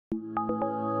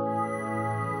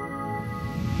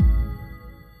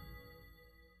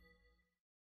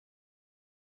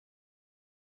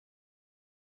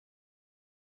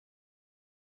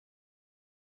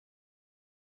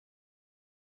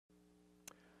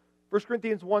1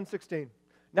 Corinthians 1:16.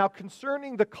 Now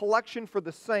concerning the collection for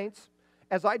the saints,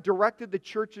 as I directed the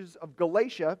churches of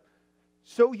Galatia,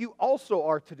 so you also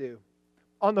are to do.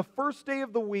 On the first day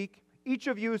of the week, each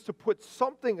of you is to put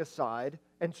something aside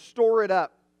and store it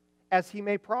up, as he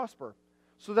may prosper,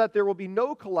 so that there will be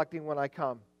no collecting when I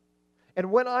come. And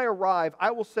when I arrive,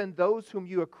 I will send those whom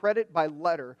you accredit by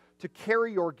letter to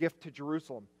carry your gift to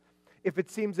Jerusalem. If it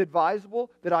seems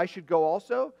advisable that I should go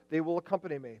also, they will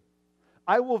accompany me.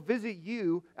 I will visit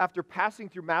you after passing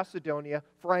through Macedonia,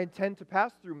 for I intend to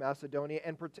pass through Macedonia,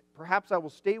 and perhaps I will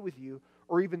stay with you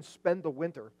or even spend the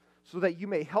winter, so that you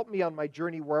may help me on my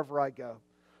journey wherever I go.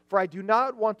 For I do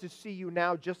not want to see you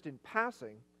now just in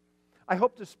passing. I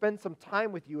hope to spend some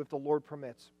time with you if the Lord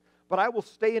permits. But I will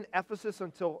stay in Ephesus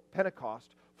until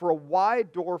Pentecost, for a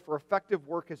wide door for effective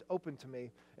work has opened to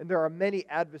me, and there are many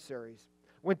adversaries.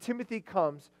 When Timothy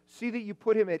comes, see that you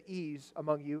put him at ease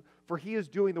among you, for he is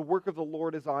doing the work of the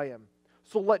Lord as I am.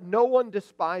 So let no one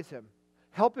despise him.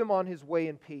 Help him on his way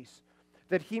in peace,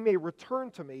 that he may return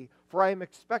to me, for I am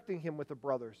expecting him with the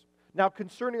brothers. Now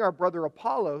concerning our brother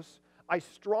Apollos, I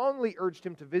strongly urged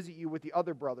him to visit you with the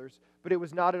other brothers, but it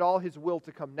was not at all his will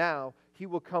to come now. He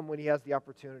will come when he has the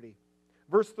opportunity.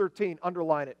 Verse 13,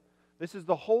 underline it. This is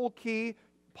the whole key.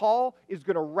 Paul is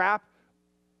going to wrap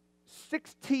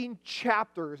 16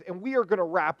 chapters, and we are going to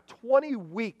wrap 20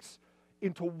 weeks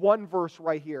into one verse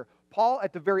right here. Paul,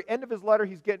 at the very end of his letter,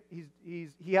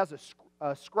 he has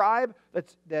a scribe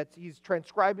that he's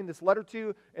transcribing this letter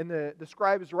to, and the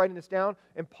scribe is writing this down.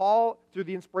 And Paul, through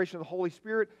the inspiration of the Holy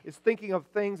Spirit, is thinking of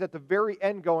things at the very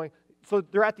end going, so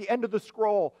they're at the end of the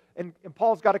scroll, and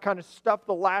Paul's got to kind of stuff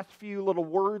the last few little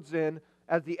words in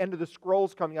as the end of the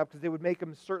scroll's coming up, because they would make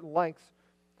them certain lengths.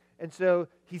 And so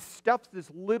he stuffs this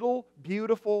little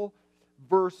beautiful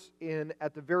verse in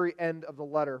at the very end of the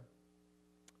letter.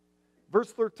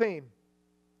 Verse 13,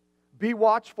 be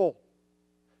watchful,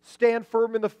 stand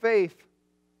firm in the faith,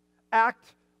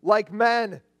 act like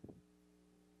men,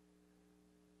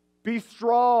 be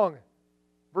strong.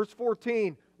 Verse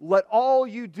 14, let all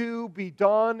you do be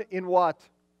done in what?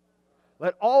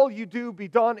 Let all you do be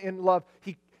done in love.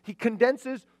 He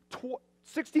condenses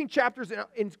 16 chapters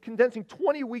in condensing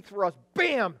 20 weeks for us,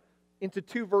 bam, into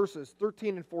 2 verses,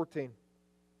 13 and 14.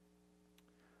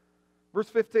 Verse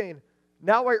 15,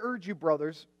 now I urge you,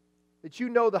 brothers, that you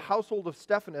know the household of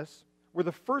Stephanas were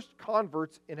the first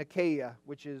converts in Achaia,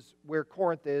 which is where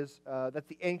Corinth is. That's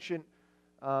the ancient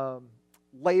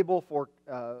label for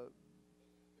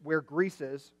where Greece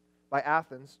is, by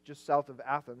Athens, just south of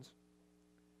Athens.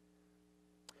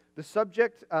 The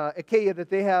subject, Achaia, that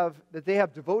they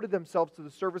have devoted themselves to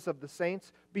the service of the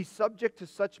saints, be subject to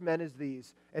such men as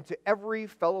these, and to every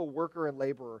fellow worker and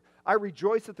laborer. I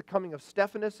rejoice at the coming of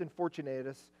Stephanas and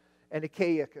Fortunatus and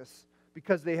Achaicus,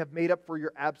 because they have made up for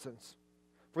your absence.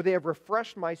 For they have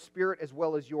refreshed my spirit as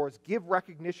well as yours. Give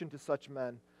recognition to such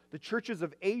men. The churches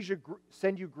of Asia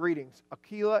send you greetings.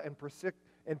 Aquila and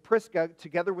Prisca,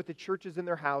 together with the churches in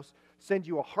their house, send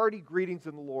you a hearty greetings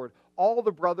in the Lord. All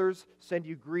the brothers send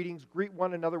you greetings. Greet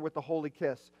one another with the holy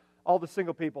kiss. All the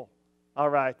single people. All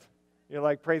right. You're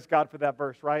like, praise God for that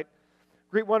verse, right?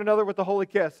 Greet one another with the holy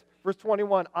kiss. Verse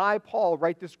 21, I, Paul,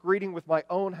 write this greeting with my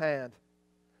own hand.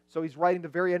 So he's writing the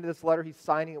very end of this letter. He's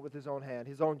signing it with his own hand.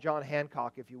 His own John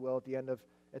Hancock, if you will, at the end of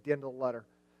the letter.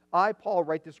 I, Paul,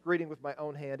 write this greeting with my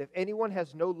own hand. If anyone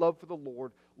has no love for the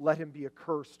Lord, let him be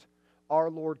accursed. Our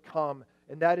Lord come.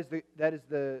 And that is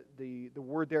the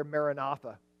word there,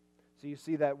 Maranatha. So you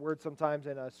see that word sometimes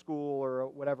in a school or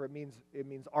whatever. It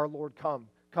means our Lord come.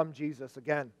 Come, Jesus,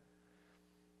 again.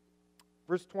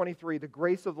 Verse 23, the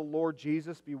grace of the Lord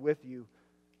Jesus be with you.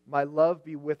 My love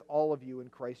be with all of you in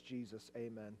Christ Jesus.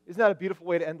 Amen. Isn't that a beautiful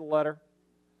way to end the letter?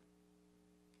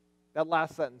 That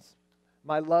last sentence.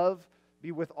 My love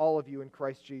be with all of you in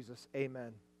Christ Jesus.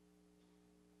 Amen.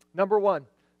 Number 1,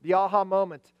 the aha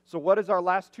moment. So what is our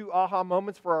last 2 aha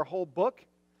moments for our whole book?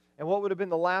 And what would have been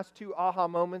the last 2 aha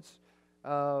moments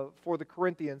for the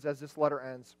Corinthians as this letter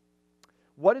ends?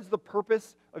 What is the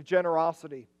purpose of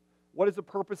generosity? What is the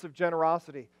purpose of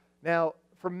generosity? Now,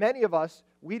 for many of us,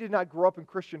 we did not grow up in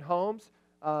Christian homes.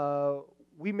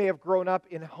 We may have grown up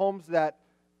in homes that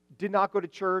did not go to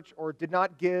church or did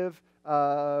not give.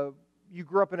 You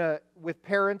grew up with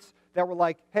parents that were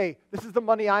like, hey, this is the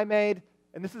money I made,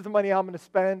 and this is the money I'm going to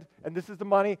spend, and this is the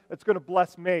money that's going to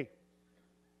bless me.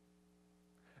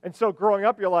 And so growing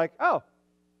up, you're like, oh,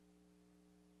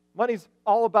 money's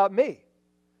all about me.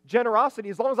 Generosity,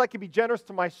 as long as I can be generous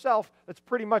to myself, that's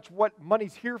pretty much what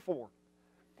money's here for.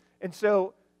 And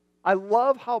so I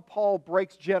love how Paul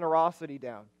breaks generosity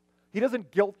down. He doesn't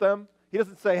guilt them. He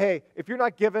doesn't say, hey, if you're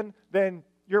not giving, then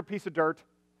you're a piece of dirt.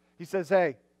 He says,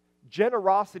 hey,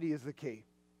 generosity is the key.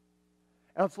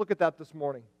 And let's look at that this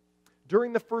morning.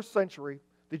 During the first century,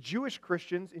 the Jewish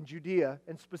Christians in Judea,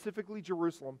 and specifically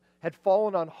Jerusalem, had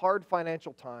fallen on hard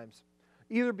financial times.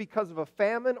 Either because of a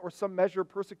famine or some measure of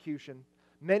persecution,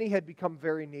 many had become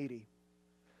very needy.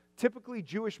 Typically,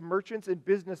 Jewish merchants and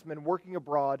businessmen working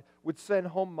abroad would send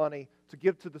home money to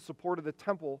give to the support of the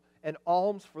temple and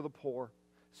alms for the poor.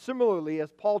 Similarly, as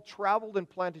Paul traveled and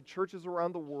planted churches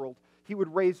around the world, he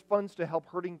would raise funds to help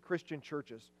hurting Christian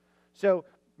churches. So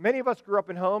many of us grew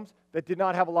up in homes that did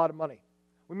not have a lot of money.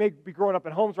 We may be growing up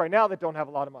in homes right now that don't have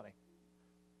a lot of money.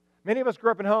 Many of us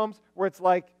grew up in homes where it's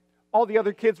like all the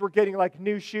other kids were getting like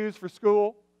new shoes for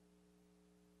school.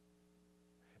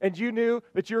 And you knew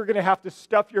that you were going to have to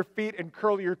stuff your feet and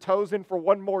curl your toes in for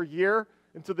one more year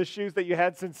into the shoes that you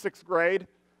had since 6th grade.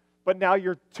 But now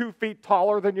you're 2 feet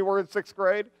taller than you were in 6th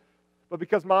grade. But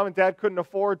because mom and dad couldn't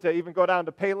afford to even go down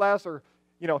to Payless or,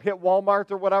 hit Walmart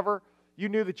or whatever, you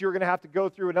knew that you were going to have to go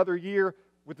through another year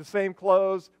with the same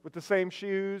clothes, with the same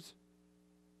shoes.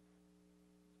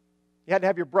 You had to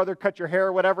have your brother cut your hair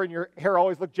or whatever, and your hair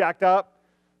always looked jacked up.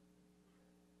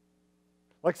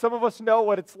 Like some of us know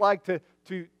what it's like to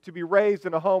be raised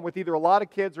in a home with either a lot of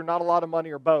kids or not a lot of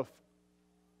money or both.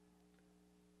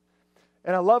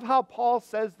 And I love how Paul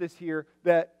says this here,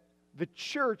 that the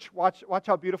church, watch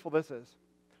how beautiful this is.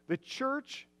 The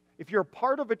church, if you're a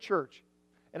part of a church,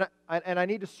 and I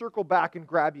need to circle back and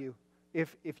grab you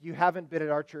if you haven't been at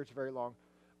our church very long.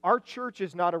 Our church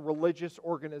is not a religious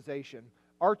organization.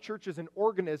 Our church is an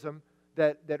organism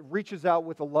that reaches out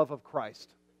with the love of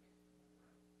Christ.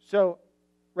 So,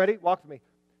 ready? Walk with me.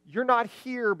 You're not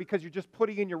here because you're just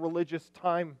putting in your religious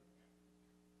time,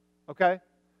 okay?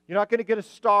 You're not going to get a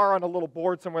star on a little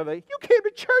board somewhere that, you came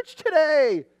to church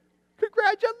today.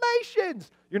 Congratulations.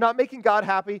 You're not making God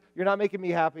happy. You're not making me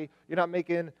happy. You're not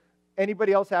making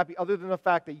anybody else happy other than the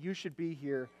fact that you should be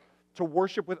here to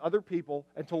worship with other people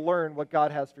and to learn what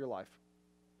God has for your life.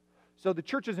 So the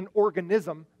church is an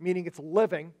organism, meaning it's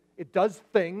living. It does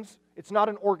things. It's not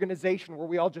an organization where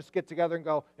we all just get together and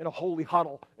go in a holy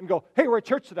huddle and go, hey, we're at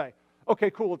church today. Okay,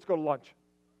 cool, let's go to lunch.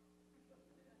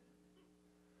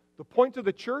 The point of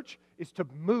the church is to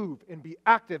move and be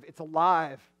active. It's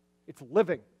alive. It's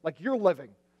living, like you're living.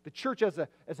 The church as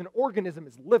an organism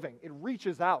is living. It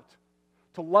reaches out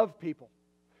to love people.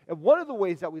 And one of the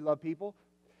ways that we love people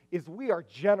is we are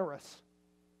generous.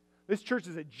 This church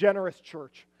is a generous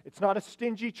church. It's not a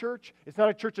stingy church. It's not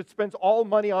a church that spends all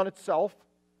money on itself.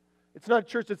 It's not a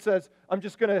church that says, I'm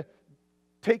just going to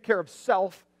take care of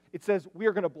self. It says, we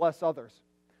are going to bless others.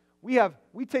 We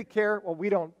take care, well, we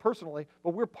don't personally,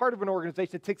 but we're part of an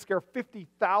organization that takes care of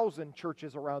 50,000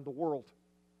 churches around the world.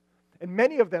 And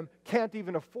many of them can't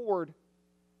even afford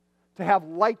to have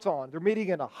lights on. They're meeting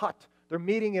in a hut. They're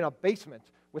meeting in a basement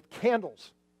with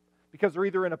candles because they're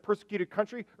either in a persecuted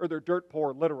country or they're dirt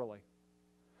poor, literally.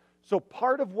 So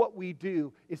part of what we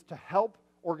do is to help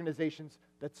organizations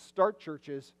that start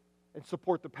churches and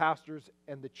support the pastors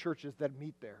and the churches that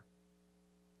meet there.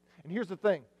 And here's the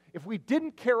thing. If we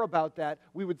didn't care about that,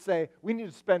 we would say we need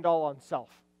to spend all on self.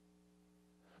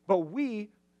 But we,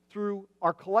 through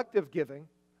our collective giving,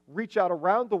 reach out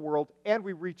around the world and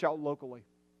we reach out locally.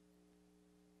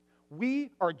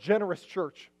 We are a generous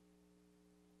church.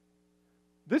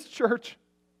 This church,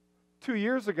 2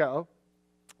 years ago,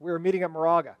 we were meeting at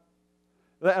Moraga.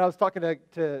 And I was talking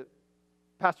to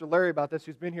Pastor Larry about this,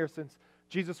 who's been here since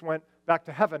Jesus went back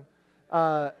to heaven.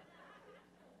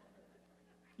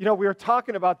 We were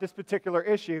talking about this particular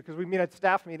issue because we meet at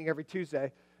staff meeting every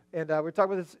Tuesday. And we were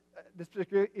talking about this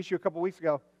particular issue a couple weeks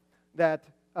ago, that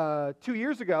 2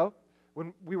 years ago,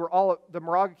 when we were all at the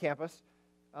Moraga campus,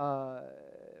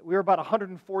 we were about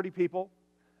 140 people.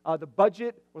 The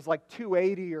budget was like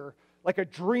 $280, or like a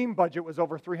dream budget was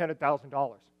over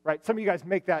 $300,000, right? Some of you guys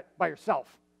make that by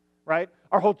yourself, right?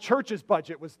 Our whole church's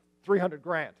budget was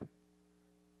 $300,000.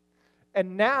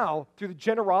 And now, through the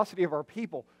generosity of our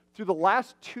people, through the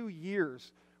last 2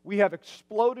 years, we have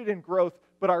exploded in growth,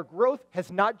 but our growth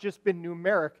has not just been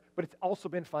numeric, but it's also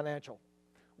been financial,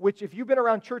 which if you've been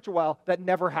around church a while, that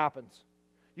never happens.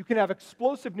 You can have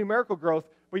explosive numerical growth,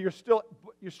 but you're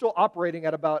still operating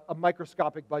at about a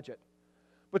microscopic budget.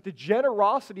 But the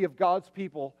generosity of God's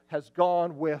people has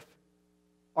gone with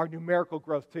our numerical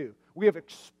growth too. We have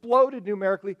exploded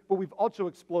numerically, but we've also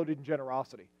exploded in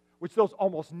generosity, which those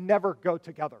almost never go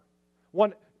together.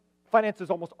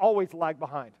 Finances almost always lag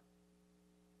behind,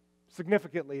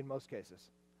 significantly in most cases.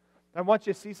 I want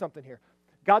you to see something here.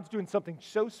 God's doing something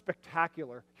so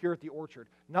spectacular here at the Orchard.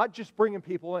 Not just bringing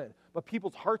people in, but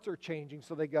people's hearts are changing,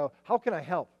 so they go, how can I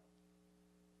help?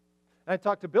 And I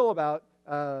talked to Bill about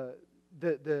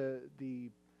the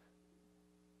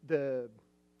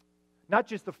not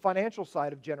just the financial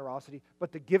side of generosity,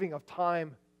 but the giving of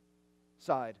time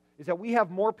side, is that we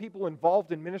have more people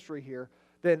involved in ministry here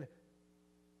than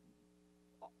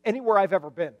anywhere I've ever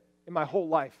been in my whole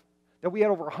life. That we had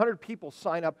over 100 people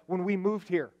sign up when we moved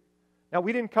here. Now,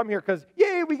 we didn't come here because,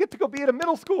 yay, we get to go be at a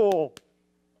middle school.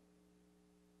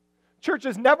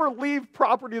 Churches never leave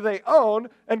property they own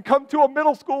and come to a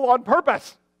middle school on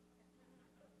purpose.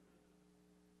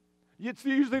 It's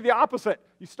usually the opposite.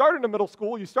 You start in a middle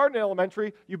school, you start in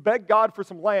elementary, you beg God for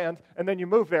some land, and then you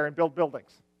move there and build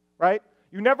buildings, right?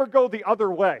 You never go the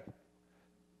other way.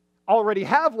 Already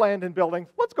have land and buildings,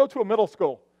 let's go to a middle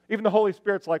school. Even the Holy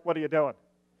Spirit's like, what are you doing?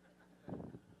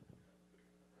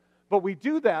 But we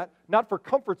do that not for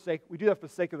comfort's sake, we do that for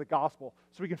the sake of the gospel,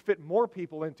 so we can fit more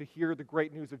people in to hear the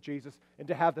great news of Jesus and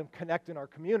to have them connect in our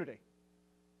community.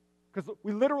 Because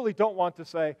we literally don't want to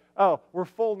say, oh, we're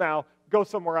full now, go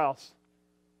somewhere else.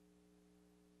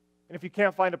 And if you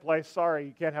can't find a place, sorry,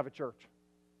 you can't have a church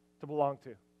to belong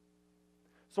to.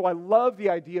 So I love the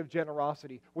idea of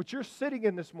generosity. What you're sitting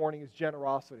in this morning is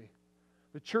generosity.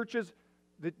 The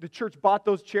church bought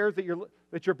those chairs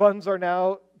that your buns are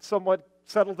now somewhat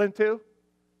settled into.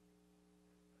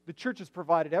 The church has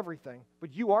provided everything,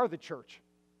 but you are the church.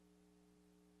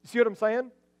 You see what I'm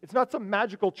saying? It's not some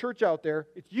magical church out there.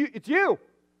 It's you. It's you.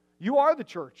 You are the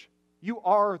church. You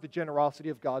are the generosity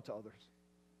of God to others.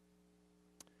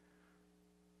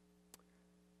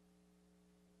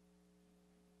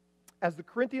 As the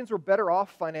Corinthians were better off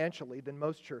financially than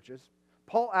most churches,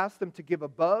 Paul asked them to give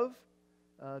above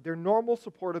their normal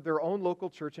support of their own local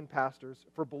church and pastors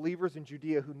for believers in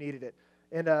Judea who needed it.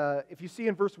 And if you see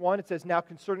in verse 1, it says, now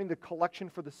concerning the collection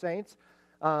for the saints,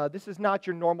 this is not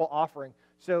your normal offering.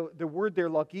 So the word there,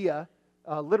 logia,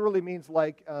 literally means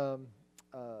like a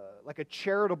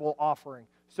charitable offering.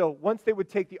 So once they would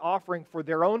take the offering for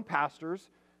their own pastors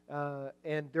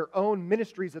and their own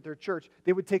ministries at their church,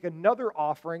 they would take another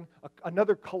offering,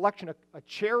 another collection, a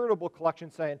charitable collection,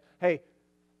 saying, hey,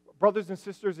 brothers and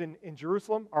sisters in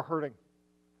Jerusalem are hurting.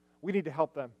 We need to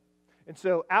help them. And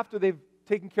so after they've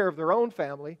taken care of their own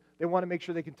family, they want to make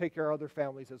sure they can take care of other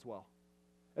families as well.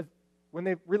 When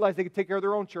they realize they can take care of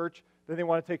their own church, then they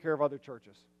want to take care of other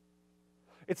churches.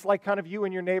 It's like kind of you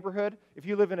in your neighborhood. If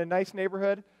you live in a nice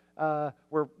neighborhood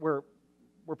where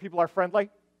people are friendly,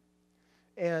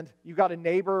 and you got a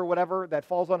neighbor or whatever that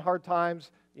falls on hard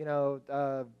times,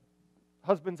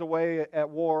 husband's away at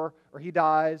war, or he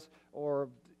dies, or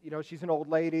she's an old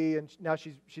lady and now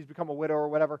she's become a widow or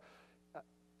whatever.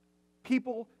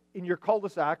 People in your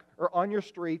cul-de-sac or on your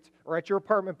street or at your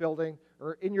apartment building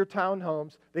or in your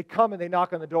townhomes, they come and they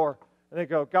knock on the door and they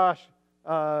go, gosh,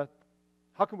 how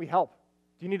can we help?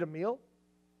 Do you need a meal?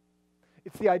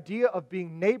 It's the idea of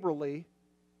being neighborly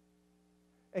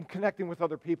and connecting with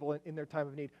other people in their time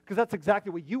of need. Because that's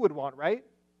exactly what you would want, right?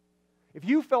 If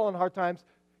you fell in hard times,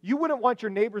 you wouldn't want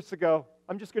your neighbors to go,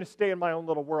 I'm just going to stay in my own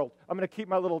little world. I'm going to keep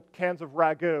my little cans of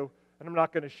ragu, and I'm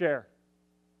not going to share.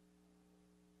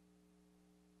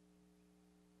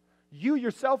 You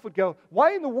yourself would go,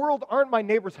 why in the world aren't my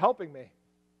neighbors helping me?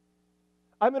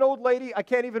 I'm an old lady. I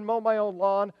can't even mow my own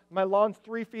lawn. My lawn's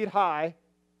 3 feet high.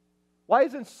 Why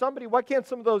can't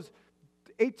some of those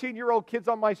 18-year-old kids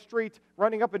on my street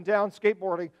running up and down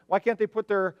skateboarding, why can't they put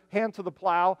their hand to the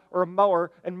plow or a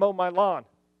mower and mow my lawn?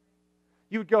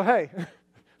 You would go, hey,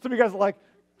 some of you guys are like,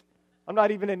 I'm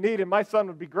not even in need, and my son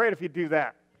would be great if he'd do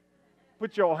that.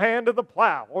 Put your hand to the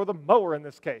plow, or the mower in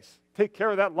this case. Take care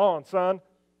of that lawn, son.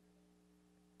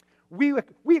 We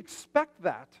expect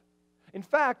that. In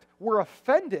fact, we're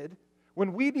offended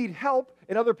when we need help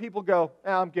and other people go,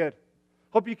 I'm good.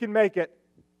 Hope you can make it.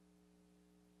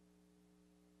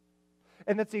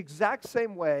 And that's the exact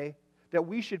same way that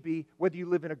we should be, whether you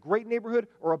live in a great neighborhood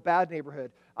or a bad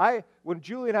neighborhood. When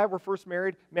Julie and I were first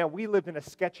married, we lived in a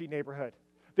sketchy neighborhood.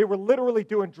 They were literally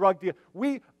doing drug deals.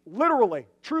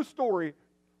 True story,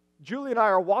 Julie and I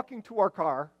are walking to our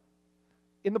car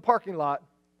in the parking lot.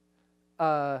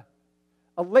 A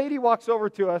lady walks over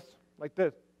to us like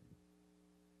this.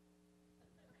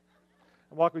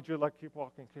 I walk with Julie like, keep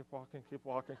walking, keep walking, keep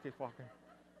walking, keep walking.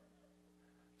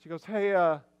 She goes,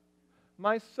 hey,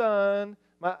 my son,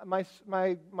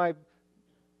 my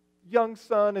young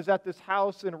son is at this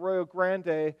house in Arroyo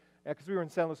Grande, because we were in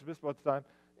San Luis Obispo at the time.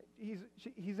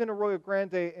 He's in Arroyo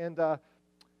Grande, and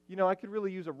I could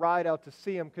really use a ride out to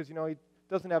see him because he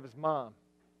doesn't have his mom.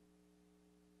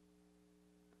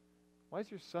 Why is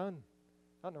your son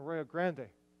out in Arroyo Grande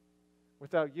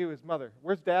without you, his mother?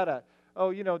 Where's Dad at?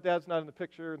 Oh, Dad's not in the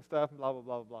picture and stuff, and blah, blah,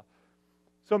 blah, blah, blah.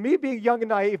 So me being young and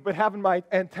naive but having my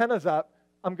antennas up,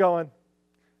 I'm going,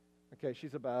 okay,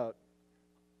 she's about,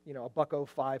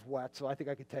 $1.05 wet, so I think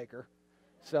I could take her.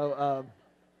 So,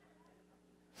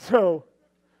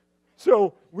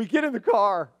 so we get in the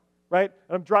car, right?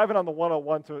 And I'm driving on the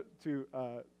 101 to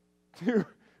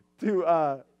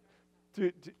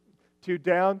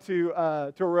down to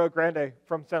Arroyo Grande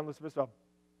from San Luis Obispo.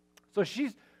 So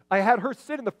I had her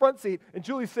sit in the front seat, and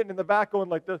Julie's sitting in the back going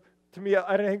like this to me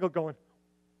at an angle going.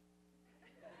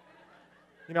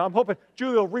 I'm hoping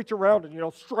Julie will reach around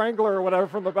and, strangle her or whatever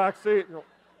from the back seat.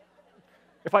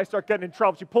 If I start getting in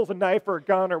trouble, she pulls a knife or a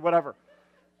gun or whatever.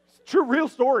 It's a true, real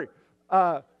story.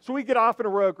 So we get off in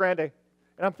Arroyo Grande, and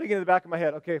I'm thinking in the back of my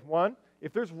head, okay, one,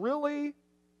 if there's really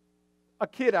a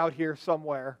kid out here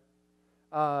somewhere,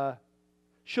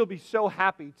 she'll be so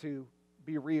happy to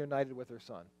be reunited with her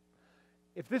son.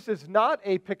 If this is not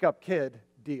a pickup kid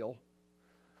deal,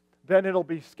 then it'll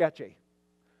be sketchy.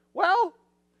 Well,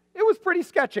 it was pretty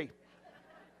sketchy.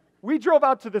 We drove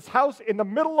out to this house in the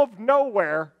middle of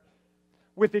nowhere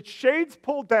with its shades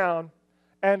pulled down,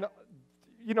 and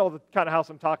the kind of house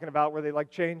I'm talking about where they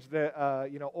change the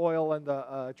oil and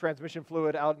the transmission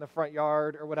fluid out in the front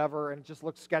yard or whatever, and it just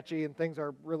looks sketchy and things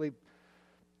are really.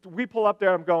 We pull up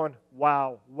there, I'm going,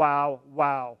 wow, wow,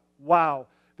 wow, wow.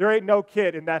 There ain't no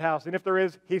kid in that house, and if there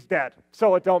is, he's dead,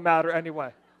 so it don't matter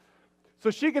anyway. So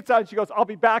she gets out and she goes, I'll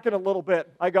be back in a little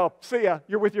bit. I go, see ya,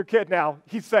 you're with your kid now.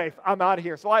 He's safe, I'm out of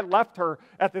here. So I left her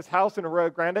at this house in Arroyo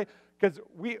Grande because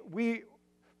we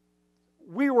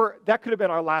were, that could have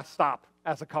been our last stop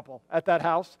as a couple at that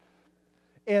house.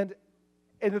 And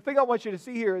the thing I want you to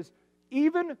see here is,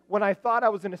 even when I thought I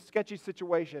was in a sketchy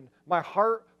situation, my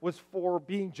heart was for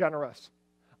being generous.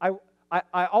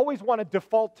 I always want to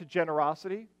default to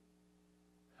generosity.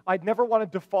 I'd never want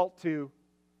to default to,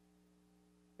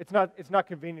 it's not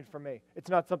convenient for me. It's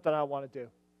not something I want to do.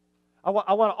 I want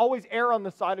to always err on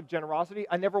the side of generosity.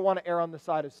 I never want to err on the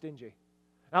side of stingy.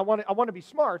 And I want to be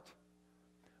smart,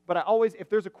 but if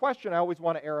there's a question, I always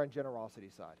want to err on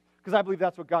generosity's side. Because I believe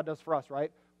that's what God does for us,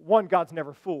 right? One, God's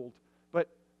never fooled, but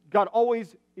God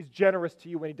always is generous to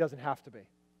you when he doesn't have to be,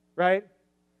 right?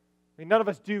 I mean, none of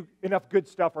us do enough good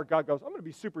stuff where God goes, I'm going to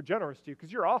be super generous to you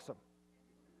because you're awesome.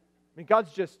 I mean,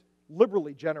 God's just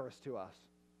liberally generous to us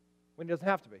when he doesn't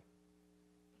have to be.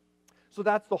 So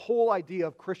that's the whole idea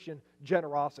of Christian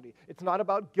generosity. It's not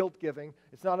about guilt giving.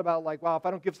 It's not about wow, if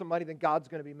I don't give some money, then God's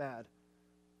going to be mad.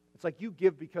 It's like you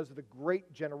give because of the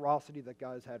great generosity that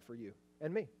God has had for you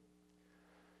and me.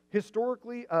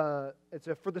 Historically,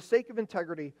 for the sake of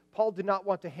integrity, Paul did not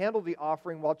want to handle the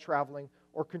offering while traveling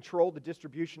or control the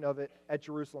distribution of it at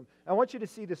Jerusalem. I want you to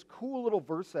see this cool little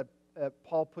verse that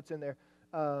Paul puts in there.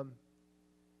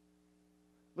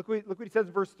 Look what he says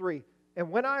in verse 3. And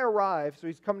when I arrive, so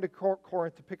he's coming to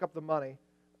Corinth to pick up the money,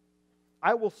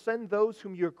 I will send those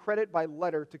whom you accredit by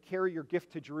letter to carry your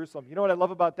gift to Jerusalem. You know what I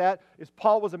love about that? Is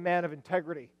Paul was a man of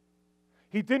integrity.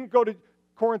 He didn't go to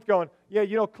Corinth going, yeah,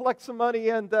 collect some money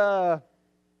and I'll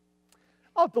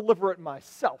deliver it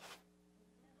myself.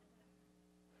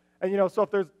 And, so if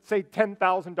there's, say,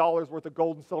 $10,000 worth of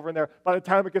gold and silver in there, by the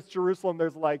time it gets to Jerusalem,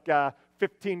 there's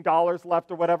 $15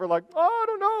 left or whatever. I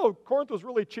don't know. Corinth was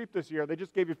really cheap this year. They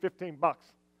just gave you $15.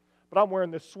 But I'm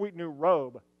wearing this sweet new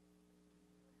robe.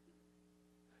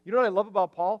 You know what I love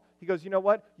about Paul? He goes, you know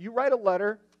what? You write a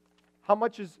letter. How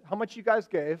much you guys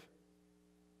gave?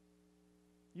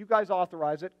 You guys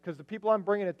authorize it, because the people I'm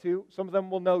bringing it to, some of them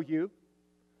will know you.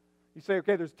 You say,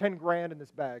 okay, there's 10 grand in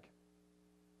this bag.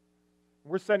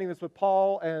 We're sending this with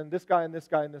Paul and this guy and this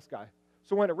guy and this guy.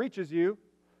 So when it reaches you,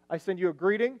 I send you a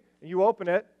greeting, and you open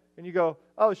it, and you go,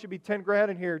 oh, there should be 10 grand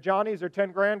in here. Johnny, is there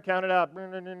 10 grand? Count it out.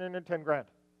 10 grand.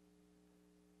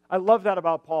 I love that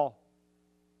about Paul.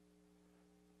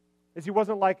 Is he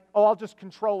wasn't like, oh, I'll just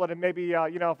control it, and maybe,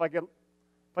 if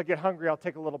I get hungry, I'll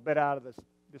take a little bit out of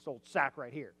this old sack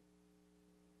right here.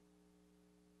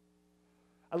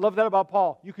 I love that about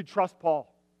Paul. You could trust Paul.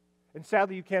 And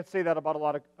sadly, you can't say that about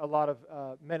a lot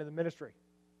of men in the ministry.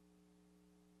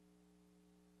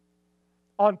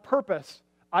 On purpose,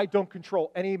 I don't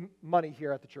control any money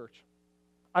here at the church.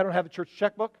 I don't have a church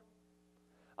checkbook.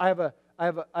 I have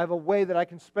a way that I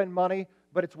can spend money,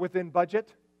 but it's within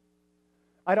budget.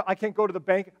 I can't go to the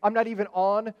bank. I'm not even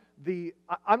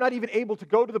able to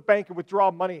go to the bank and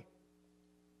withdraw money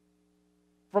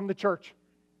from the church.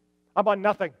 I'm on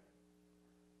nothing.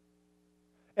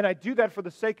 And I do that for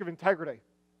the sake of integrity.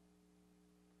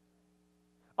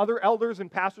 Other elders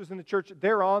and pastors in the church,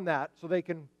 they're on that so they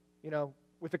can,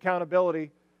 with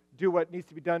accountability, do what needs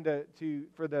to be done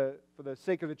for the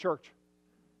sake of the church.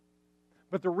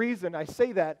 But the reason I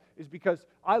say that is because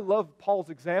I love Paul's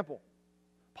example.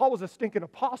 Paul was a stinking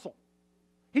apostle.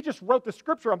 He just wrote the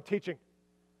scripture I'm teaching.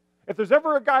 If there's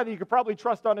ever a guy that you could probably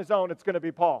trust on his own, it's going to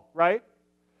be Paul, right?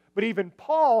 But even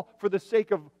Paul, for the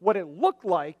sake of what it looked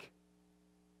like,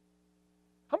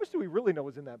 how much do we really know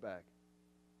was in that bag?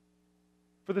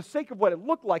 For the sake of what it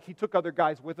looked like, he took other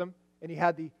guys with him, and he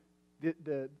had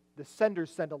the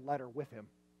senders send a letter with him.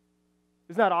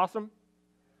 Isn't that awesome?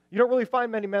 You don't really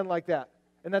find many men like that,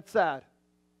 and that's sad.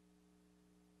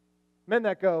 Men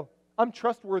that go, I'm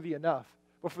trustworthy enough,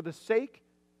 but for the sake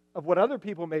of what other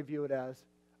people may view it as,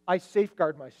 I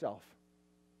safeguard myself.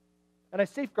 And I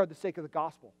safeguard the sake of the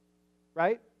gospel,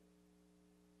 right?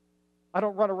 I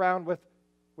don't run around with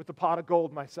a pot of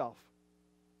gold myself.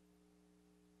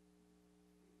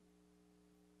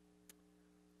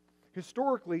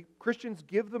 Historically, Christians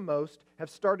give the most,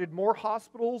 have started more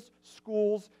hospitals,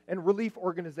 schools, and relief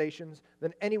organizations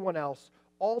than anyone else,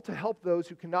 all to help those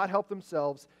who cannot help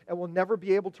themselves and will never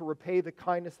be able to repay the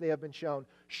kindness they have been shown.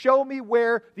 Show me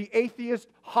where the atheist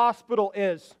hospital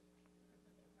is.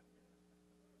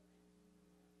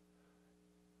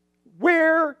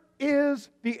 Where is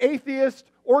the atheist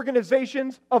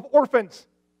organizations of orphans?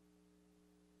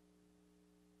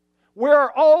 Where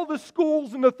are all the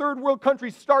schools in the third world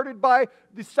countries started by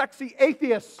the sexy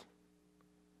atheists?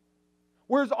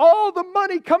 Where's all the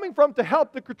money coming from to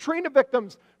help the Katrina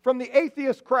victims from the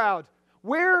atheist crowd?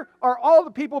 Where are all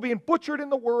the people being butchered in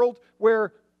the world,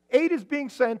 where aid is being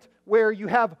sent, where you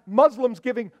have Muslims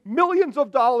giving millions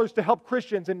of dollars to help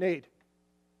Christians in need?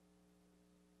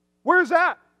 Where's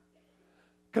that?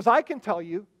 Because I can tell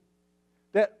you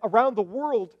that around the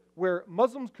world where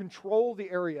Muslims control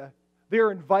the area, they are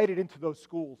invited into those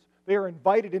schools. They are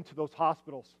invited into those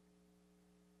hospitals.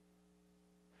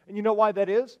 And you know why that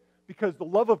is? Because the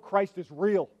love of Christ is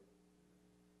real.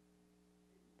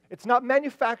 It's not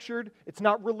manufactured. It's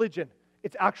not religion.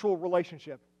 It's actual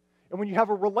relationship. And when you have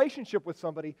a relationship with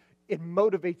somebody, it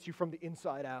motivates you from the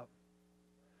inside out.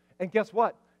 And guess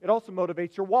what? It also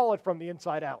motivates your wallet from the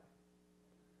inside out.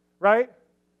 Right?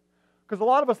 Because a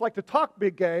lot of us like to talk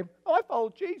big game. Oh, I follow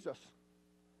Jesus.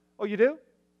 Oh, you do?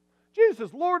 Jesus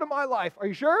is Lord of my life. Are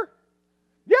you sure?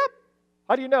 Yep.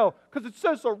 How do you know? Because it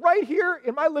says so right here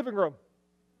in my living room.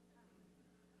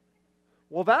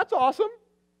 Well, that's awesome.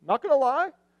 Not going to lie.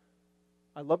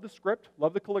 I love the script,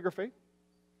 love the calligraphy.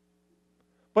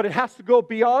 But it has to go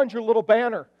beyond your little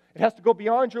banner. It has to go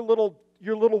beyond your little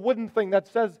wooden thing that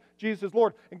says Jesus is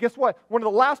Lord. And guess what? One of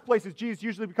the last places Jesus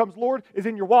usually becomes Lord is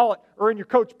in your wallet or in your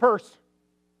coach purse.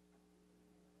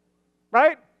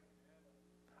 Right?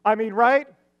 I mean, right?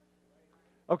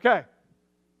 Okay.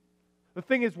 The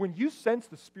thing is, when you sense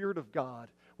the Spirit of God,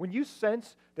 when you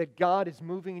sense that God is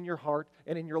moving in your heart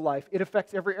and in your life, it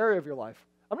affects every area of your life.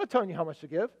 I'm not telling you how much to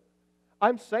give.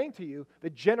 I'm saying to you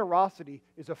that generosity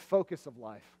is a focus of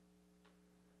life.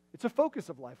 It's a focus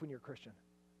of life when you're a Christian.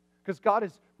 Because God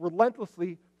is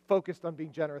relentlessly focused on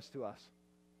being generous to us.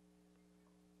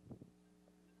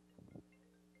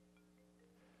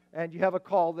 And you have a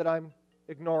call that I'm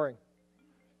ignoring.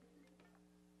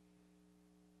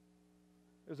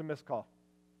 There's a missed call.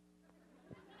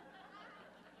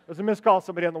 There's a missed call,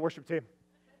 somebody on the worship team.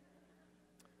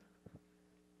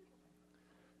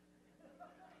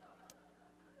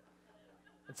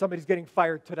 And somebody's getting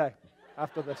fired today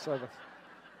after this service.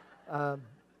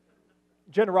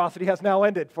 Generosity has now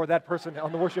ended for that person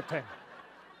on the worship team.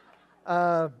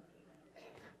 But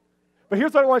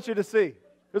here's what I want you to see.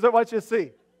 Here's what I want you to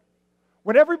see.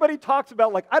 When everybody talks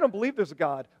about, like, I don't believe there's a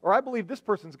God, or I believe this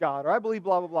person's God, or I believe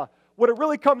blah, blah, blah, what it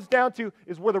really comes down to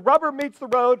is where the rubber meets the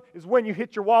road is when you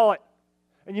hit your wallet.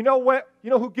 And you know what? You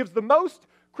know who gives the most?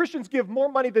 Christians give more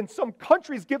money than some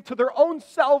countries give to their own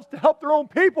selves to help their own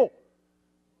people.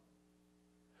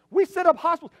 We set up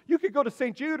hospitals. You could go to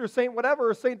St. Jude or St. whatever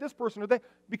or St. this person or that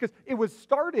because it was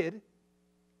started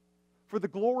for the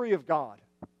glory of God.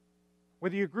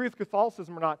 Whether you agree with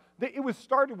Catholicism or not, it was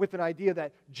started with an idea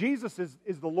that Jesus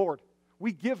is the Lord.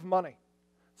 We give money.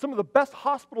 Some of the best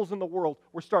hospitals in the world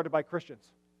were started by Christians.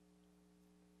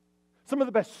 Some of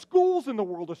the best schools in the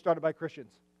world are started by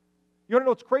Christians. You want to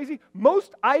know what's crazy?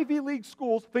 Most Ivy League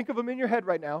schools, think of them in your head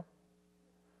right now,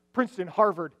 Princeton,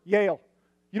 Harvard, Yale.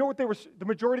 You know what the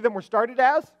majority of them were started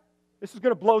as? This is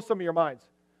going to blow some of your minds.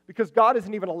 Because God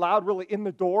isn't even allowed really in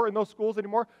the door in those schools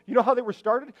anymore. You know how they were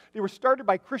started? They were started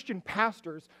by Christian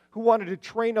pastors who wanted to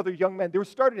train other young men. They were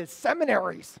started as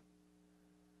seminaries.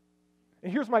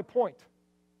 And here's my point.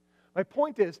 My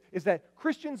point is that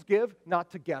Christians give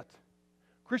not to get.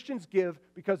 Christians give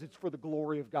because it's for the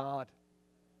glory of God.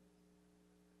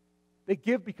 They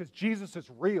give because Jesus is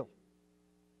real.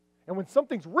 And when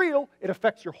something's real, it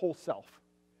affects your whole self.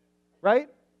 Right?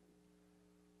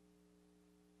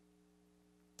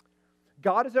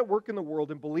 God is at work in the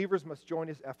world, and believers must join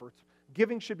his efforts.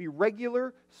 Giving should be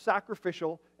regular,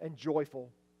 sacrificial, and joyful.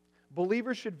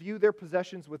 Believers should view their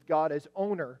possessions with God as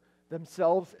owner,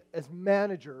 themselves as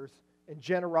managers, and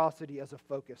generosity as a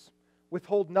focus.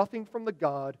 Withhold nothing from the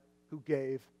God who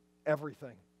gave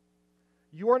everything.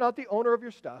 You are not the owner of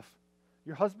your stuff.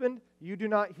 Your husband, he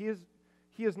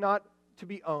is not to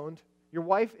be owned. Your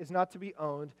wife is not to be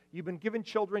owned. You've been given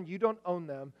children, you don't own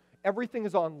them. Everything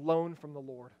is on loan from the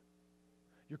Lord.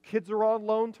 Your kids are on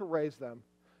loan to raise them.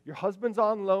 Your husband's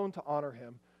on loan to honor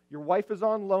him. Your wife is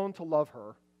on loan to love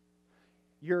her.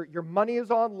 Your money is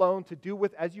on loan to do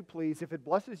with as you please. If it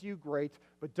blesses you, great.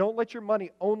 But don't let your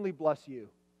money only bless you.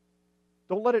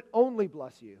 Don't let it only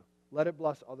bless you. Let it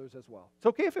bless others as well. It's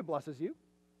okay if it blesses you,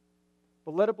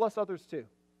 but let it bless others too.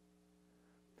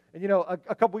 And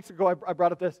a couple weeks ago, I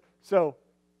brought up this. So,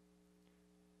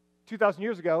 2,000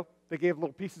 years ago, they gave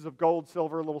little pieces of gold,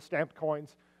 silver, little stamped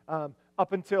coins.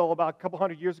 Up until about a couple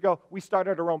hundred years ago, we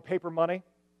started our own paper money.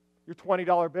 Your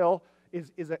 $20 bill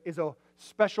is a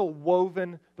special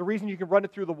woven. The reason you can run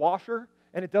it through the washer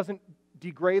and it doesn't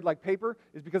degrade like paper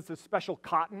is because it's a special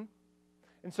cotton.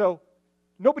 And so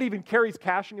nobody even carries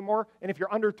cash anymore. And if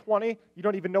you're under 20, you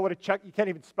don't even know what you can't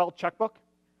even spell checkbook,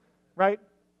 right?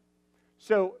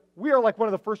 So we are like one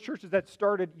of the first churches that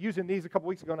started using these a couple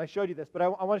weeks ago, and I showed you this, but I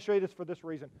want to show you this for this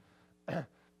reason.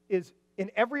 Is in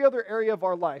every other area of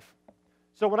our life.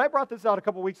 So when I brought this out a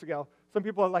couple weeks ago, some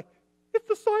people are like, it's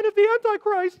the sign of the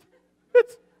Antichrist.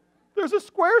 There's a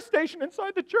square station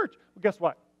inside the church. Well, guess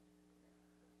what?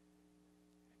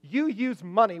 You use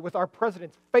money with our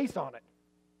president's face on it.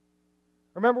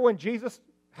 Remember when Jesus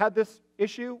had this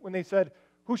issue when they said,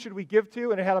 who should we give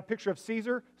to? And it had a picture of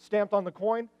Caesar stamped on the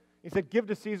coin. He said, give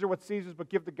to Caesar what's Caesar's, but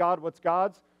give to God what's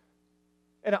God's.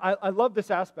 And I love this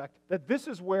aspect, that this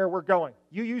is where we're going.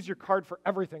 You use your card for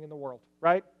everything in the world,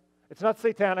 right? It's not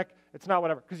satanic. It's not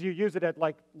whatever, because you use it at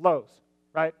like Lowe's,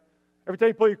 right? Every time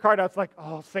you pull your card out, it's like,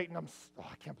 oh, Satan,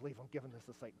 I can't believe I'm giving this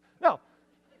to Satan. No,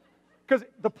 because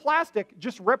the plastic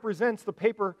just represents the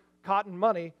paper cotton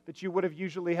money that you would have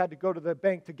usually had to go to the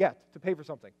bank to get to pay for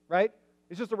something, right?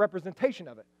 It's just a representation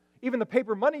of it. Even the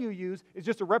paper money you use is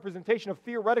just a representation of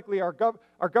theoretically our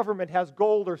government has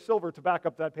gold or silver to back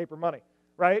up that paper money,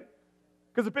 right?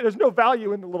 Because there's no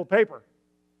value in the little paper.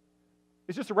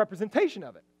 It's just a representation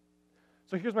of it.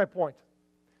 So here's my point.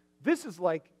 This is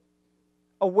like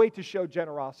a way to show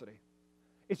generosity.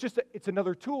 It's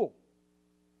another tool.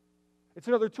 It's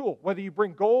another tool. Whether you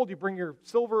bring gold, you bring your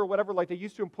silver or whatever like they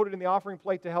used to and put it in the offering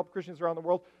plate to help Christians around the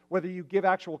world, whether you give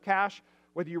actual cash,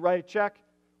 whether you write a check,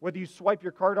 whether you swipe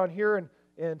your card on here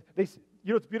and they,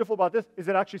 what's beautiful about this is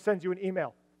it actually sends you an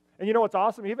email. And you know what's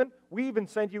awesome even? We even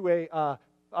send you a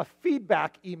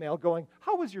feedback email going,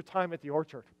 how was your time at the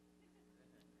orchard?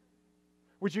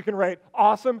 Which you can rate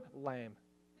awesome, lame.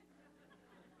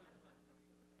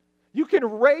 You can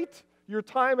rate your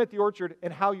time at the orchard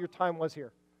and how your time was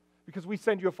here because we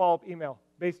send you a follow-up email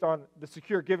based on the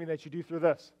secure giving that you do through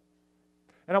this.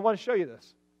 And I want to show you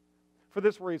this for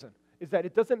this reason, is that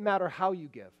it doesn't matter how you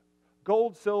give.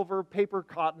 Gold, silver, paper,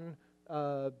 cotton,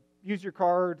 use your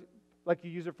card like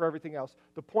you use it for everything else.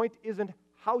 The point isn't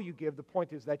how you give, the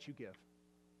point is that you give,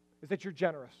 is that you're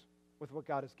generous with what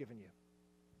God has given you.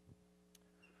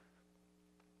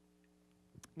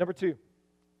 Number 2,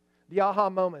 the aha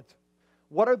moment.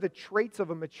 What are the traits of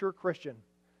a mature Christian?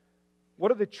 What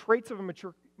are the traits of a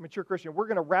mature Christian? We're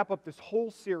going to wrap up this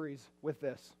whole series with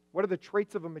this. What are the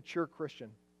traits of a mature Christian?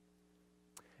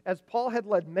 As Paul had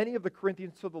led many of the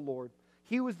Corinthians to the Lord,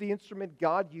 he was the instrument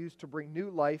God used to bring new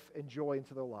life and joy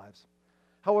into their lives.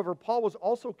 However, Paul was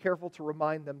also careful to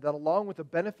remind them that along with the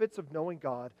benefits of knowing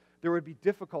God, there would be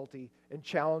difficulty and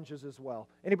challenges as well.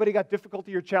 Anybody got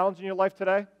difficulty or challenge in your life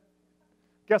today?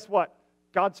 Guess what?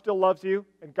 God still loves you,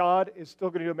 and God is still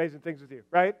going to do amazing things with you,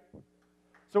 right?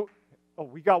 So,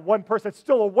 we got one person that's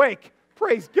still awake.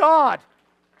 Praise God.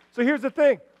 So here's the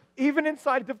thing. Even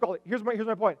inside difficulty, here's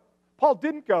my point. Paul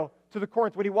didn't go to the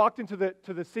Corinth, when he walked into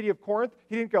the city of Corinth,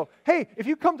 he didn't go, hey, if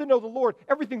you come to know the Lord,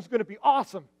 everything's going to be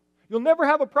awesome. You'll never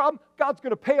have a problem. God's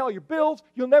going to pay all your bills.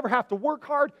 You'll never have to work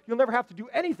hard. You'll never have to do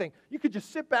anything. You could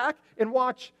just sit back and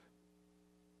watch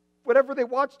whatever they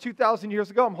watched 2,000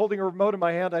 years ago. I'm holding a remote in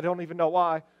my hand. I don't even know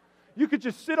why. You could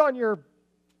just sit on your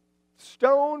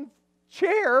stone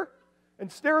chair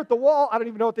and stare at the wall. I don't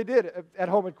even know what they did at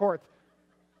home in Corinth.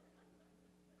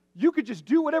 You could just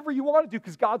do whatever you want to do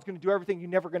because God's going to do everything. You're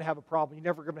never going to have a problem. You're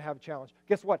never going to have a challenge.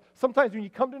 Guess what? Sometimes when you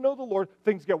come to know the Lord,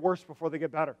 things get worse before they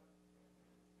get better.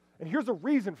 And here's a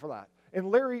reason for that.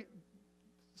 And Larry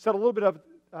said a little bit of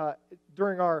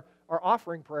during our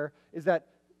offering prayer is that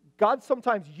God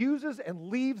sometimes uses and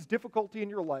leaves difficulty in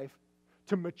your life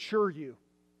to mature you.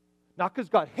 Not because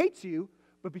God hates you,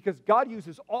 but because God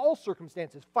uses all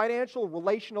circumstances, financial,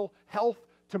 relational, health,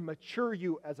 to mature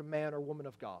you as a man or woman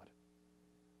of God.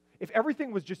 If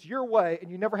everything was just your way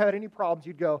and you never had any problems,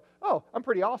 you'd go, oh, I'm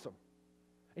pretty awesome.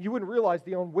 And you wouldn't realize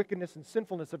the own wickedness and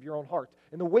sinfulness of your own heart.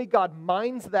 And the way God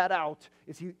mines that out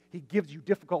is He gives you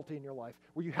difficulty in your life,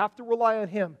 where you have to rely on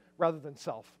Him rather than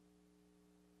self.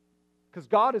 Because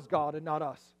God is God and not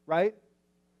us, right?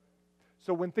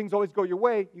 So when things always go your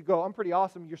way, you go, I'm pretty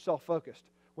awesome, you're self-focused.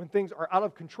 When things are out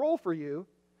of control for you,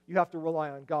 you have to rely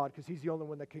on God because He's the only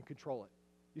one that can control it.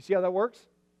 You see how that works?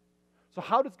 So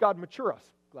how does God mature us?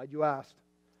 Glad you asked.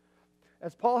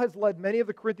 As Paul has led many of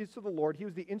the Corinthians to the Lord, he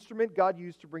was the instrument God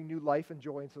used to bring new life and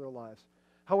joy into their lives.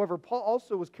 However, Paul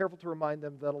also was careful to remind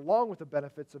them that along with the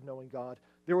benefits of knowing God,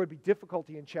 there would be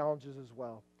difficulty and challenges as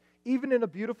well. Even in a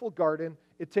beautiful garden,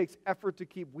 it takes effort to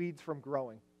keep weeds from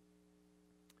growing.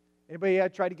 Anybody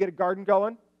try to get a garden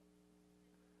going?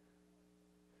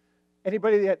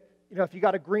 Anybody that, if you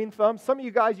got a green thumb, some of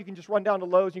you guys, you can just run down to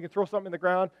Lowe's, you can throw something in the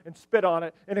ground and spit on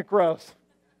it, and it grows.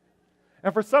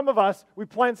 And for some of us, we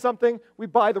plant something, we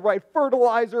buy the right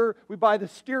fertilizer, we buy the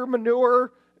steer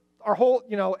manure, our whole,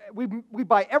 we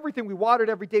buy everything, we water it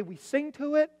every day, we sing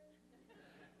to it,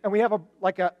 and we have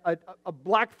a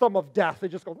black thumb of death. It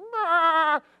just goes,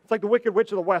 nah! It's like the Wicked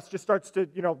Witch of the West just starts to,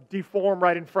 deform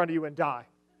right in front of you and die.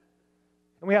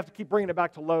 And we have to keep bringing it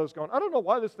back to Lowe's going, I don't know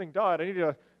why this thing died, I need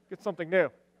to get something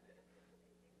new.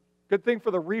 Good thing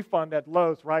for the refund at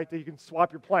Lowe's, right? That you can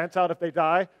swap your plants out if they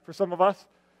die for some of us.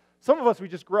 Some of us, we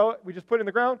just grow it, we just put it in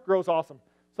the ground, grows awesome.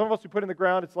 Some of us, we put it in the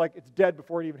ground, it's like it's dead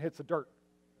before it even hits the dirt.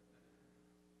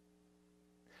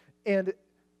 And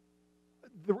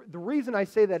the reason I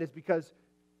say that is because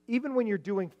even when you're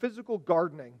doing physical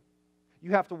gardening, you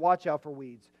have to watch out for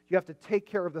weeds. You have to take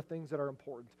care of the things that are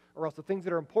important, or else the things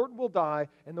that are important will die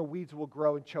and the weeds will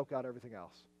grow and choke out everything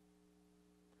else.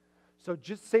 So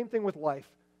just same thing with life.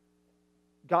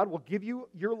 God will give you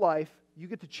your life. You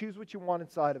get to choose what you want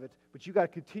inside of it, but you got to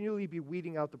continually be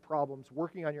weeding out the problems,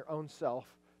 working on your own self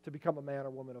to become a man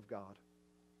or woman of God.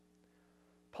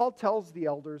 Paul tells the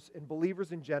elders and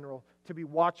believers in general to be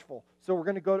watchful. So we're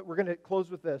going to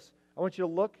close with this. I want you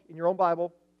to look in your own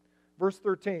Bible, verse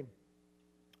 13.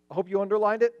 I hope you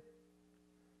underlined it,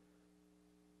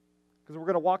 because we're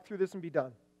going to walk through this and be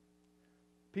done.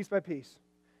 Piece by piece.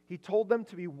 He told them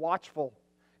to be watchful.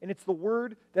 And it's the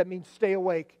word that means stay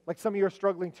awake, like some of you are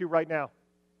struggling to right now.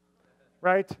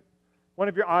 Right? One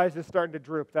of your eyes is starting to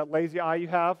droop. That lazy eye you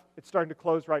have, it's starting to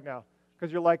close right now.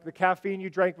 Because you're like, the caffeine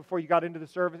you drank before you got into the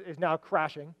service is now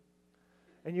crashing.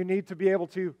 And you need to be able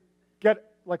to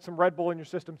get like some Red Bull in your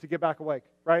system to get back awake.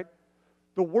 Right?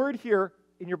 The word here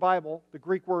in your Bible, the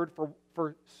Greek word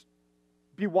for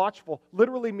be watchful,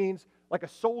 literally means like a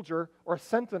soldier or a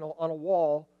sentinel on a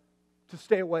wall to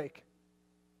stay awake.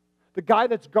 The guy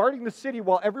that's guarding the city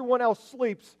while everyone else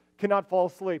sleeps cannot fall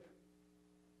asleep.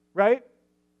 Right?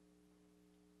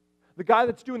 The guy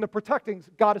that's doing the protecting's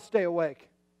got to stay awake.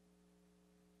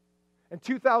 And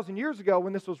 2,000 years ago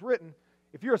when this was written,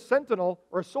 if you're a sentinel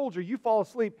or a soldier, you fall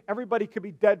asleep, everybody could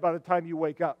be dead by the time you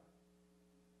wake up.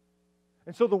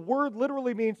 And so the word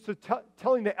literally means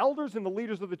telling the elders and the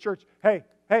leaders of the church, hey,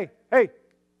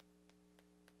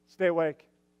 stay awake.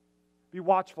 Be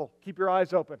watchful. Keep your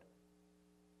eyes open.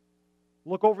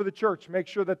 Look over the church. Make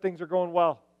sure that things are going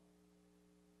well.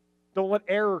 Don't let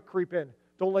error creep in.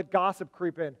 Don't let gossip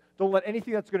creep in. Don't let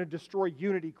anything that's going to destroy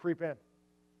unity creep in.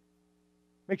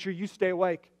 Make sure you stay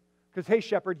awake. Because, hey,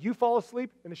 shepherd, you fall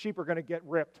asleep and the sheep are going to get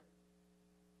ripped.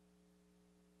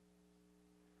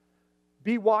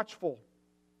 Be watchful.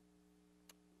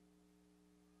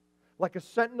 Like a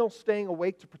sentinel staying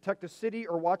awake to protect a city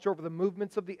or watch over the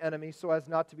movements of the enemy so as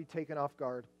not to be taken off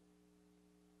guard.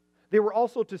 They were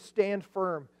also to stand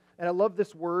firm. And I love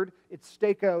this word. It's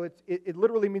stako. It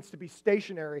literally means to be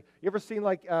stationary. You ever seen who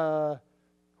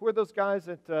are those guys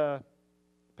at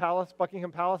Palace,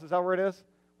 Buckingham Palace? Is that where it is?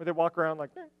 Where they walk around like,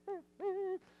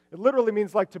 it literally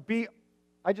means like to be,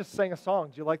 I just sang a song.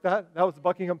 Do you like that? That was the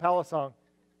Buckingham Palace song.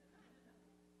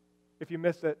 If you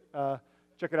missed it,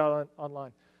 check it out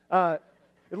online.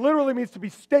 It literally means to be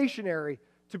stationary,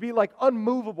 to be like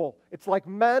unmovable. It's like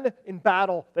men in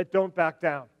battle that don't back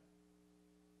down.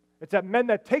 It's that men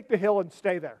that take the hill and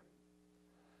stay there.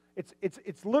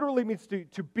 It's literally means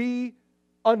to be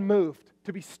unmoved,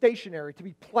 to be stationary, to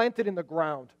be planted in the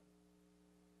ground.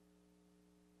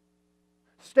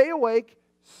 Stay awake,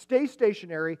 stay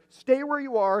stationary, stay where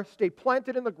you are, stay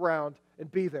planted in the ground,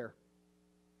 and be there.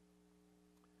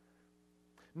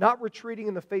 not retreating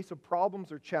in the face of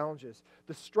problems or challenges.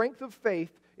 The strength of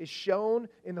faith is shown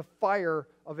in the fire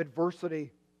of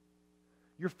adversity.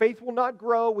 Your faith will not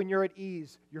grow when you're at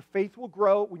ease. Your faith will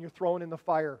grow when you're thrown in the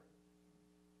fire.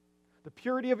 The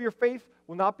purity of your faith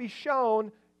will not be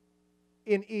shown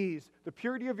in ease. The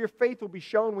purity of your faith will be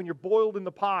shown when you're boiled in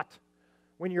the pot,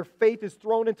 when your faith is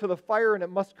thrown into the fire and it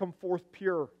must come forth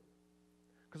pure,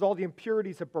 because all the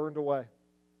impurities have burned away.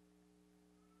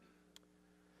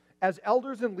 As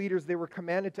elders and leaders, they were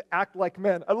commanded to act like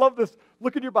men. I love this.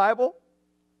 Look at your Bible.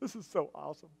 This is so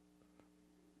awesome.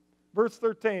 Verse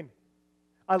 13.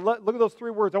 Look at those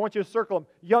 3 words. I want you to circle them.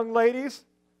 Young ladies,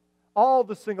 all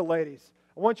the single ladies.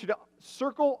 I want you to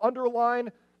circle,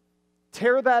 underline,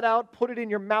 tear that out, put it in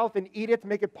your mouth and eat it to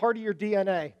make it part of your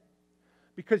DNA.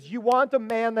 Because you want a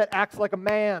man that acts like a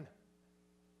man.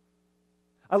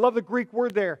 I love the Greek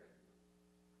word there.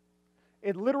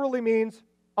 It literally means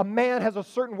a man has a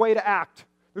certain way to act.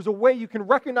 There's a way you can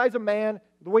recognize a man,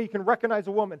 the way you can recognize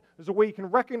a woman. There's a way you can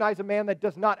recognize a man that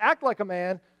does not act like a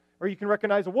man, or you can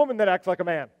recognize a woman that acts like a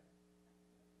man.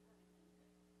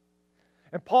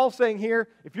 And Paul's saying here,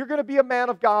 if you're going to be a man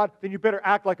of God, then you better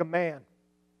act like a man.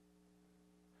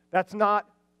 That's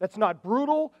not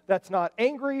brutal, that's not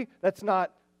angry, that's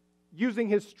not using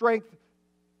his strength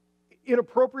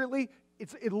inappropriately.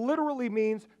 It literally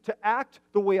means to act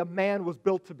the way a man was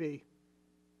built to be.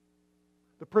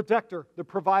 The protector, the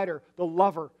provider, the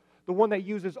lover, the one that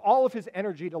uses all of his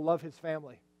energy to love his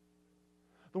family.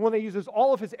 The one that uses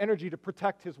all of his energy to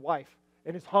protect his wife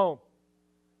and his home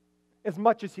as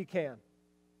much as he can.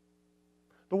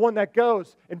 The one that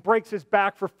goes and breaks his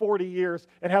back for 40 years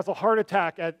and has a heart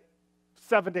attack at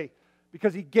 70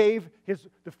 because he gave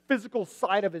the physical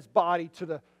side of his body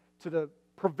to the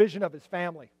provision of his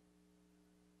family.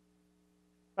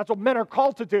 That's what men are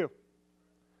called to do.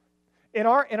 In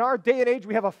our day and age,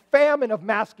 we have a famine of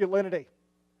masculinity.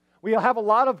 We have a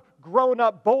lot of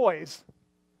grown-up boys.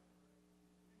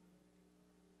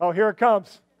 Oh, here it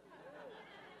comes.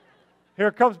 Here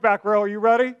it comes, back row. Are you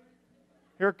ready?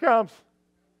 Here it comes.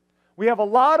 We have a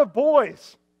lot of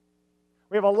boys.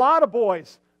 We have a lot of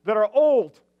boys that are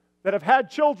old, that have had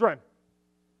children.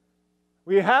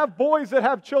 We have boys that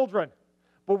have children,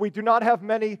 but we do not have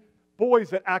many boys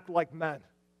that act like men,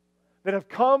 that have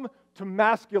come to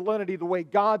masculinity the way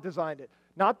God designed it.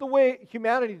 Not the way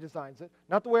humanity designs it,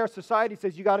 not the way our society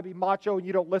says you got to be macho and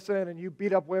you don't listen and you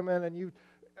beat up women and you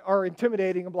are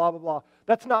intimidating and blah, blah, blah.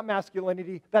 That's not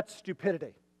masculinity, that's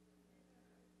stupidity.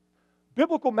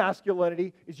 Biblical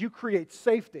masculinity is you create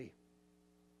safety.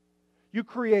 You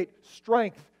create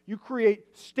strength. You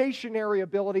create stationary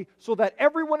ability so that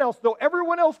everyone else, though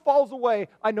everyone else falls away,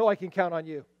 I know I can count on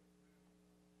you.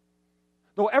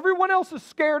 Though everyone else is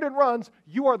scared and runs,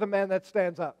 you are the man that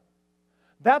stands up.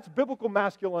 That's biblical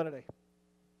masculinity.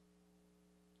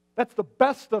 That's the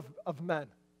best of men.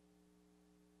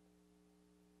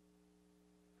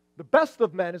 The best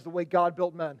of men is the way God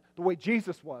built men, the way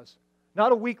Jesus was.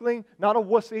 Not a weakling, not a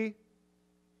wussy.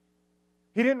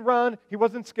 He didn't run, he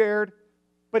wasn't scared,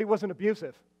 but he wasn't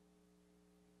abusive.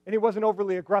 And he wasn't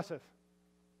overly aggressive.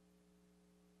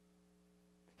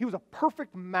 He was a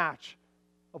perfect match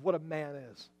of what a man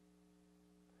is.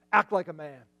 Act like a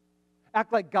man.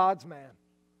 Act like God's man.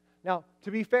 Now,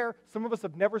 to be fair, some of us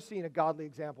have never seen a godly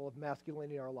example of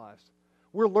masculinity in our lives.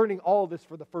 We're learning all of this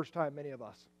for the first time, many of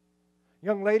us.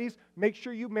 Young ladies, make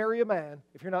sure you marry a man,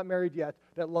 if you're not married yet,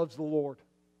 that loves the Lord.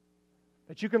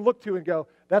 That you can look to and go,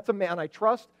 that's a man I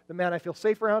trust, the man I feel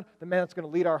safe around, the man that's going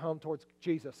to lead our home towards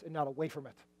Jesus and not away from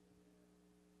it.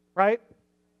 Right?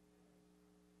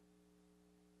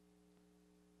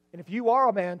 And if you are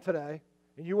a man today,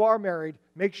 and you are married,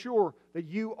 make sure that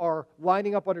you are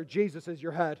lining up under Jesus as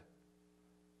your head.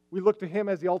 We look to him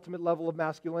as the ultimate level of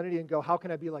masculinity and go, how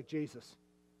can I be like Jesus?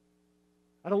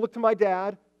 I don't look to my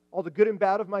dad, all the good and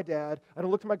bad of my dad. I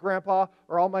don't look to my grandpa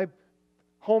or all my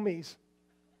homies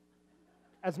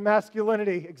as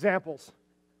masculinity examples.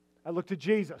 I look to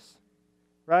Jesus,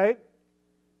 right?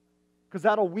 Because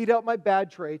that'll weed out my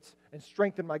bad traits and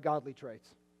strengthen my godly traits,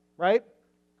 right?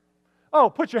 Oh,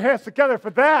 put your hands together for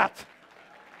that.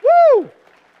 Woo!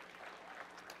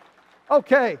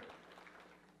 Okay.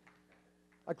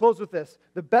 I close with this.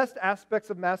 The best aspects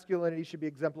of masculinity should be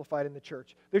exemplified in the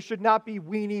church. There should not be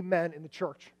weenie men in the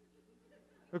church.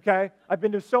 Okay? I've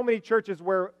been to so many churches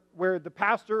where the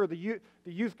pastor or the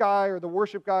youth guy or the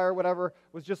worship guy or whatever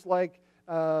was just like,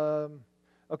 okay,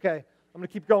 I'm going to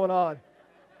keep going on.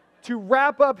 To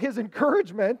wrap up his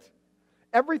encouragement,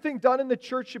 everything done in the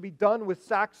church should be done with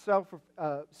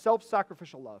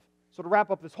self-sacrificial love. So to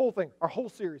wrap up this whole thing, our whole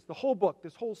series, the whole book,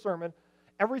 this whole sermon,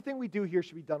 everything we do here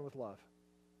should be done with love.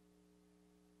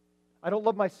 I don't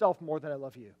love myself more than I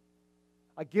love you.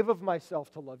 I give of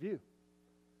myself to love you.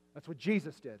 That's what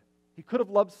Jesus did. He could have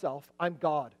loved self. I'm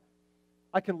God.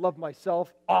 I can love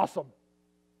myself. Awesome.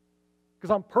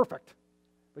 Because I'm perfect.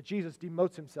 But Jesus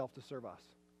demotes himself to serve us.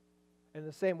 And in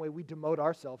the same way, we demote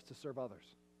ourselves to serve others.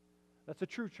 That's a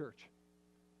true church.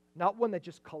 Not one that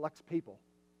just collects people,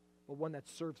 but one that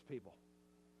serves people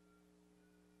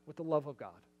with the love of God.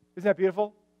 Isn't that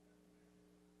beautiful?